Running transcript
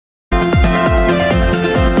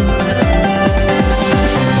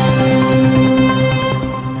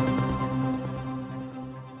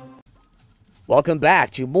Welcome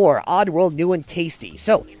back to more Oddworld New and Tasty.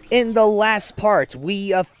 So, in the last part,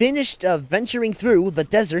 we finished venturing through the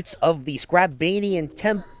deserts of the Scrabanian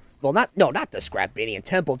Temple. Well, not the Scrabanian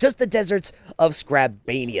Temple, just the deserts of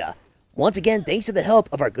Scrabania. Once again, thanks to the help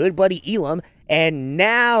of our good buddy Elum, and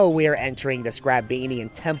now we're entering the Scrabanian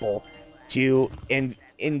Temple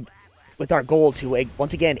with our goal to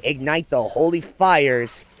once again ignite the holy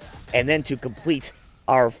fires, and then to complete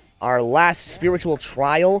our last spiritual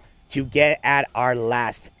trial to get at our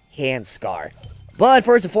last hand scar. But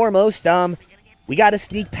first and foremost, we gotta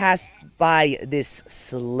sneak past by this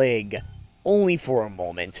Slig, only for a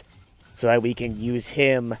moment, so that we can use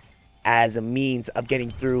him as a means of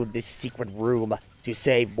getting through this secret room to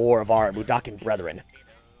save more of our Mudakin brethren.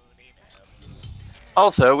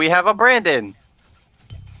 Also, we have a Brandon.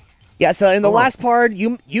 Yeah, so in the last part,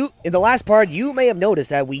 you may have noticed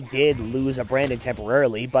that we did lose a Brandon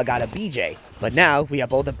temporarily, but got a BJ. But now we have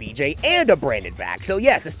both a BJ and a Brandon back. So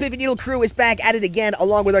yes, the Spiffy Needle crew is back at it again,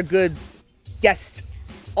 along with our good guest,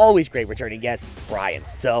 always great returning guest, Brian.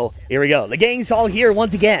 So here we go. The gang's all here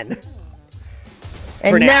once again.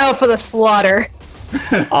 And now for the slaughter.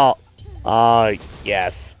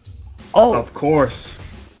 Yes. Oh, of course.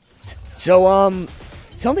 So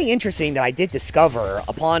something interesting that I did discover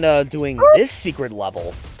upon doing this secret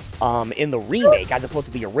level in the remake as opposed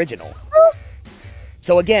to the original.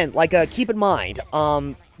 So again, like keep in mind,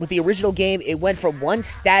 with the original game, it went from one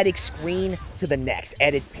static screen to the next,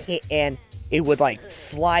 and it would like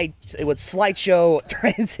slideshow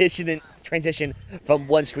transition from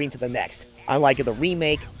one screen to the next. Unlike in the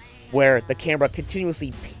remake, where the camera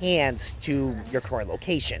continuously pans to your current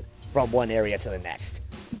location from one area to the next.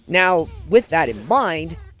 Now, with that in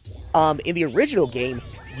mind, in the original game,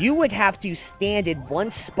 you would have to stand in one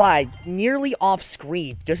spot nearly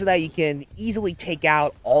off-screen just so that you can easily take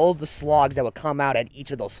out all of the slogs that would come out at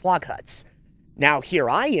each of those slog huts. Now, here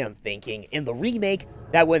I am thinking, in the remake,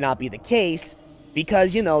 that would not be the case,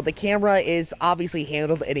 because, you know, the camera is obviously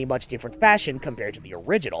handled in a much different fashion compared to the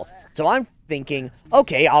original. So I'm thinking,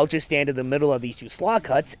 okay, I'll just stand in the middle of these two slog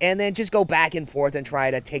huts, and then just go back and forth and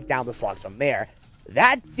try to take down the slogs from there.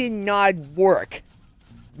 That did not work.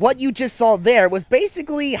 What you just saw there was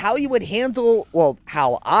basically how you would handle, well,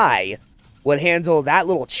 how I would handle that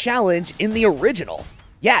little challenge in the original.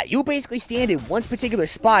 Yeah, you basically stand in one particular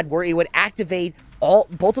spot where it would activate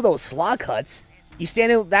both of those slog huts. You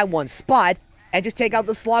stand in that one spot and just take out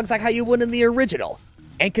the slogs like how you would in the original.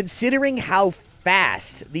 And considering how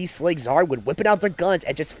fast these sligs are with whipping out their guns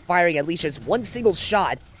and just firing at least just one single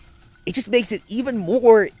shot, it just makes it even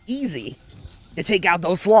more easy to take out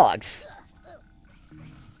those slogs.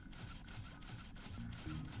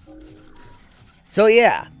 So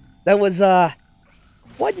yeah, that was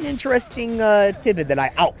quite an interesting tidbit that I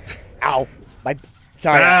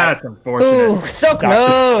sorry. That's unfortunate. Ooh, so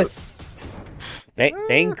close.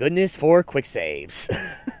 Thank goodness for quick saves.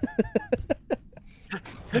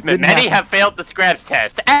 Many have failed the Scraps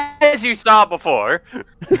test, as you saw before.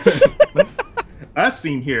 As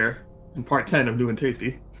seen here in part 10 of New and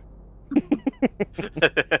Tasty.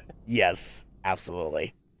 Yes,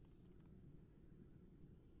 absolutely.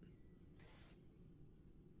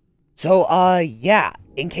 So, yeah,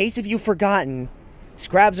 in case if you've forgotten,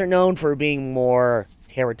 Scrabs are known for being more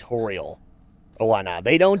territorial or whatnot.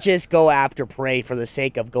 They don't just go after prey for the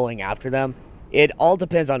sake of going after them. It all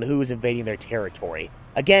depends on who's invading their territory.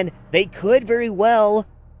 Again, they could very well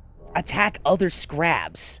attack other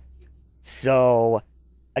Scrabs. So,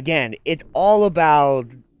 again, it's all about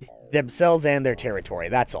themselves and their territory,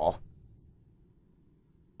 that's all.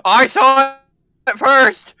 I saw it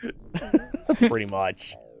first! Pretty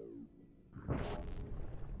much.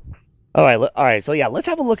 Alright, so yeah, let's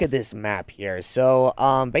have a look at this map here. So,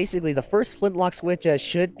 basically, the first flintlock switch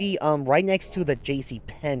should be, right next to the JC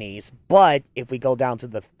Penney's, but if we go down to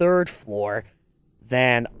the third floor,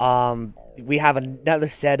 then, we have another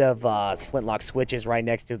set of, flintlock switches right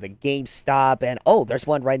next to the GameStop, and, oh, there's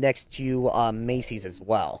one right next to, Macy's as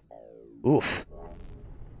well. Oof.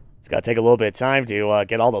 It's gonna take a little bit of time to,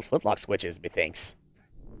 get all those flintlock switches, methinks.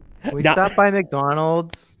 We stopped by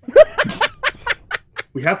McDonald's.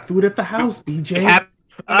 We have food at the house, BJ.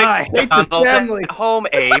 I hate this family. At home,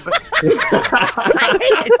 Abe. I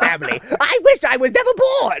hate this family. I wish I was never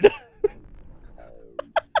born.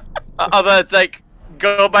 Although it's like,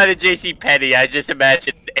 go by the JCPenney, I just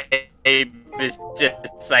imagine Abe is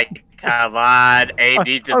just like, come on, Abe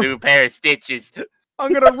needs a new pair of stitches.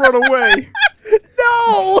 I'm gonna run away.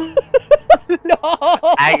 No! No!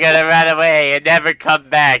 I'm gonna run away and never come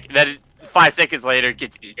back. And then 5 seconds later,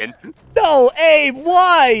 gets eaten. No, Abe,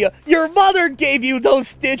 why? Your mother gave you those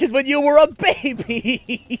stitches when you were a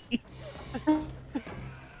baby.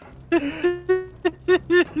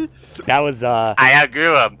 That was I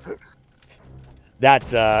outgrew him.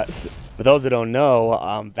 That's for those who don't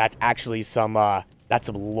know, that's actually some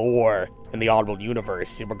lore in the Oddworld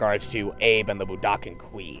universe in regards to Abe and the Budokan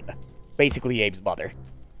Queen. Basically Abe's mother.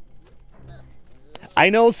 I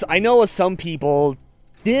know some people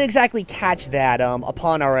didn't exactly catch that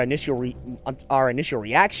upon our initial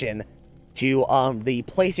reaction to the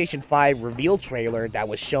PlayStation 5 reveal trailer that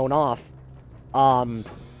was shown off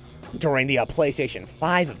during the PlayStation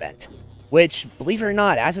 5 event. Which, believe it or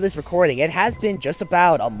not, as of this recording, it has been just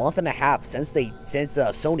about a month and a half since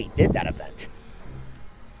Sony did that event.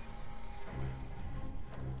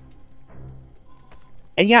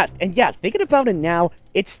 And yeah, thinking about it now,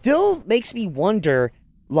 it still makes me wonder,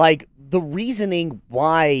 like, the reasoning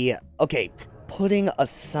why, okay, putting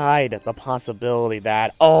aside the possibility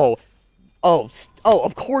that, of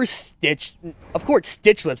course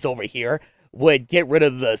Stitch Lips over here would get rid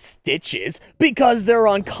of the stitches because they're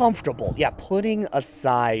uncomfortable. Yeah, putting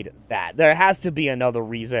aside that, there has to be another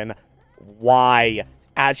reason why,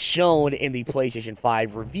 as shown in the PlayStation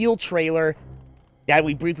 5 reveal trailer, that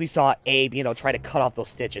we briefly saw Abe, try to cut off those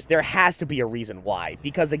stitches. There has to be a reason why.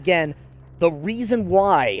 Because again, the reason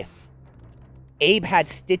why Abe had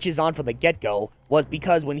stitches on from the get-go was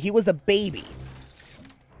because when he was a baby,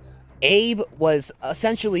 Abe was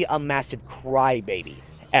essentially a massive crybaby.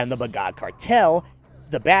 And the Magog Cartel,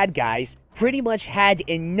 the bad guys, pretty much had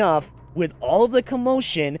enough with all of the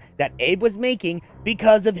commotion that Abe was making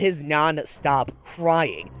because of his non-stop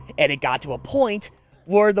crying. And it got to a point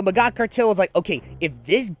where the Magog Cartel was like, okay, if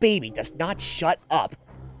this baby does not shut up,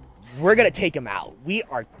 we're gonna take him out. We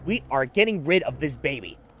are getting rid of this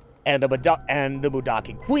baby. And the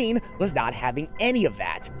Budokan Queen was not having any of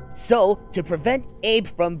that. So, to prevent Abe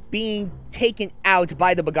from being taken out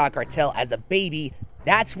by the Magog Cartel as a baby,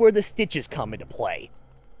 that's where the stitches come into play.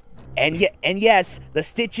 And yes, the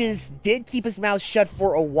stitches did keep his mouth shut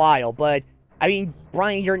for a while, but, I mean,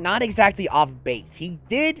 Brian, you're not exactly off base. He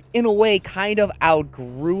did, in a way, kind of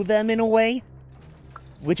outgrew them in a way.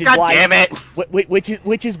 Which is God why, damn it! Which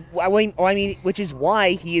is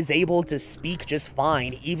why he is able to speak just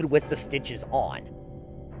fine, even with the stitches on.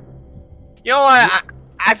 You know what?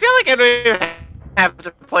 I feel like I don't even have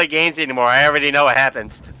to play games anymore. I already know what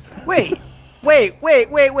happens. Wait.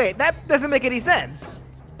 That doesn't make any sense.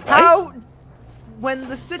 How, when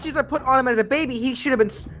the stitches are put on him as a baby, he should have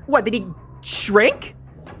been, what, did he shrink?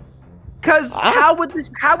 Because how would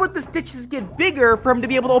the stitches get bigger for him to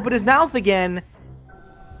be able to open his mouth again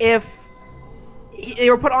if they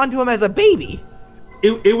were put onto him as a baby?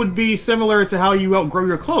 It would be similar to how you outgrow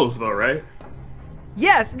your clothes, though, right?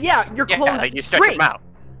 Yes, yeah, your clothes like you stretch your mouth.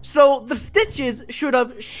 So the stitches should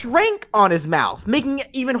have shrank on his mouth, making it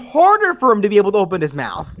even harder for him to be able to open his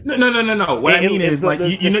mouth. No. What I mean is, like,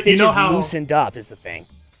 you know how loosened up is the thing.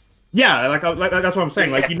 Yeah, like that's what I'm saying.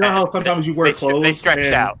 Like, you know how sometimes you wear clothes, they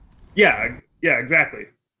stretch out. Yeah, exactly.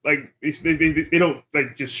 Like they don't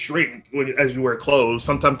like just shrink as you wear clothes.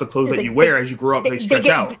 Sometimes the clothes that you wear as you grow up, they stretch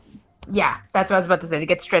out. Yeah, that's what I was about to say. They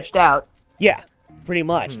get stretched out. Yeah, pretty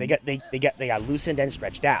much. They got loosened and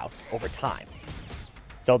stretched out over time.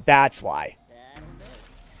 So that's why.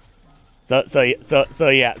 So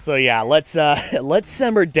yeah. Let's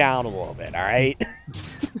simmer down a little bit, all right?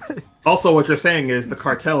 Also, what you're saying is the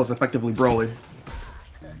cartel is effectively Broly.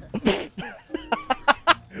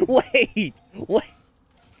 Wait.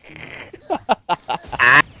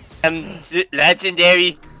 I am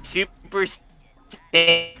legendary Super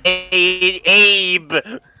Saiyan Abe.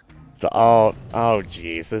 So, oh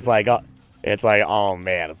jeez. It's like, oh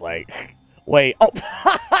man. It's like, wait. Oh.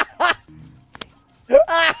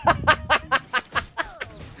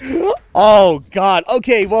 Oh god.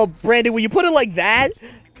 Okay. Well, Brandon, when you put it like that,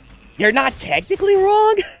 you're not technically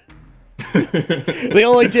wrong. The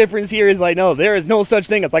only difference here is, like, no, there is no such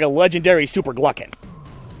thing as like a legendary Super Gluckin.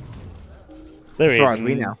 As far as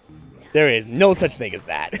we know. There is no such thing as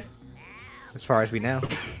that. As far as we know.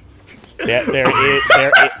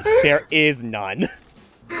 There is none.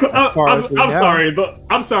 I'm sorry.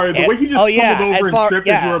 The way you just tumbled over and tripped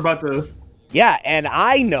as you were about to. Yeah, and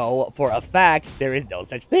I know for a fact there is no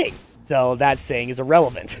such thing. So that saying is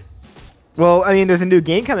irrelevant. Well, I mean, there's a new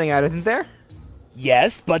game coming out, isn't there?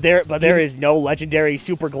 Yes, but there is no legendary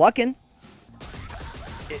Super Gluckin.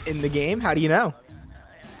 In the game? How do you know?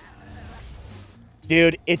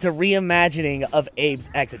 Dude, it's a reimagining of Abe's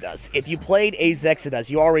Exodus. If you played Abe's Exodus,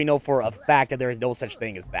 you already know for a fact that there is no such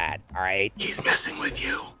thing as that, alright? He's messing with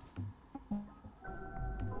you.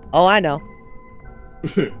 Oh, I know.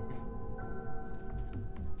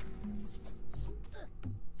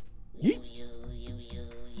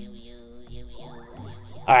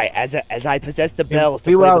 Alright, as I possess the bells to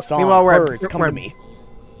play Meanwhile- the song, meanwhile, we're- birds, come to me.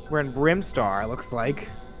 We're in Brimstar, it looks like.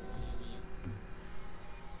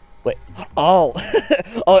 Wait, oh.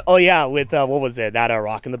 oh, yeah, with, what was it, that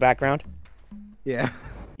rock in the background? Yeah.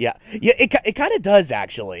 Yeah, it kind of does,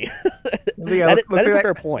 actually. Yeah, that is a like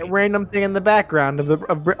fair point. A random thing in the background of the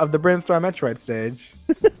Brimstar Metroid stage.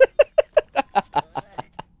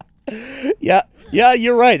 Yeah,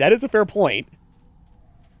 you're right, that is a fair point.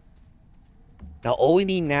 Now, all we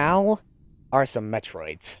need now are some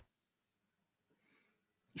Metroids.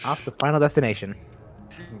 Off to Final Destination.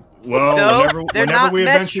 Well, No, whenever, they're whenever not we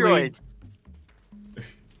eventually, Metroids.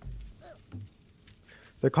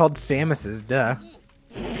 They're called Samuses, duh.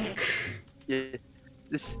 Yeah.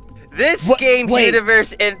 This What? game's Wait.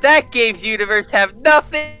 universe and that game's universe have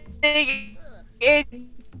nothing in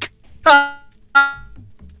common.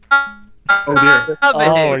 oh dear,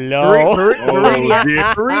 Oh no! oh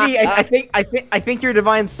dear. Rudy, I think your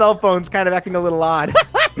divine cell phone's kind of acting a little odd.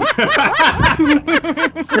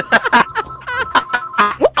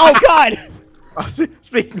 Oh god! Oh,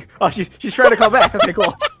 speaking. Oh, she's trying to call back. Okay,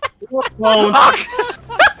 cool. Phone.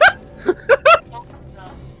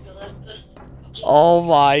 Oh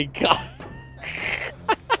my god!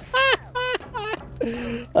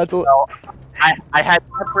 That's a... I had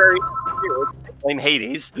temporary blame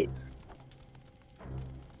Hades.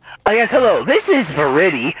 Oh yes, hello, this is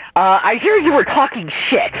Verity. I hear you were talking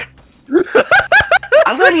shit.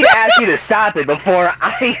 I'm gonna need to ask you to stop it before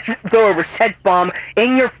I throw a reset bomb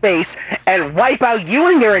in your face and wipe out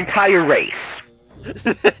you and your entire race.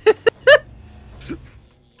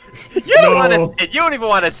 You don't even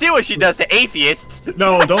want to see what she does to atheists.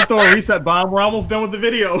 No, don't throw a reset bomb. We're almost done with the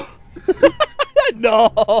video.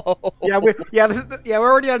 No! We're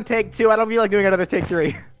already on take 2. I don't feel like doing another take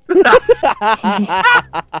 3.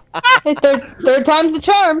 Hey, third time's the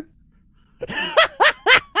charm.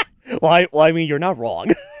 Well, I mean, you're not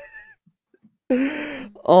wrong.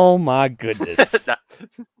 Oh my goodness.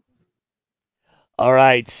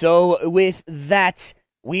 Alright, so with that,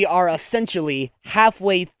 we are essentially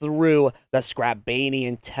halfway through the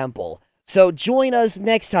Scrabanian Temple. So join us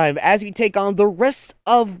next time as we take on the rest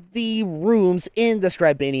of the rooms in the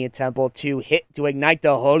Scrabanian Temple to ignite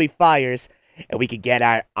the holy fires, and we can get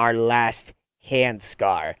our last hand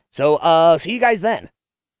scar. So, see you guys then.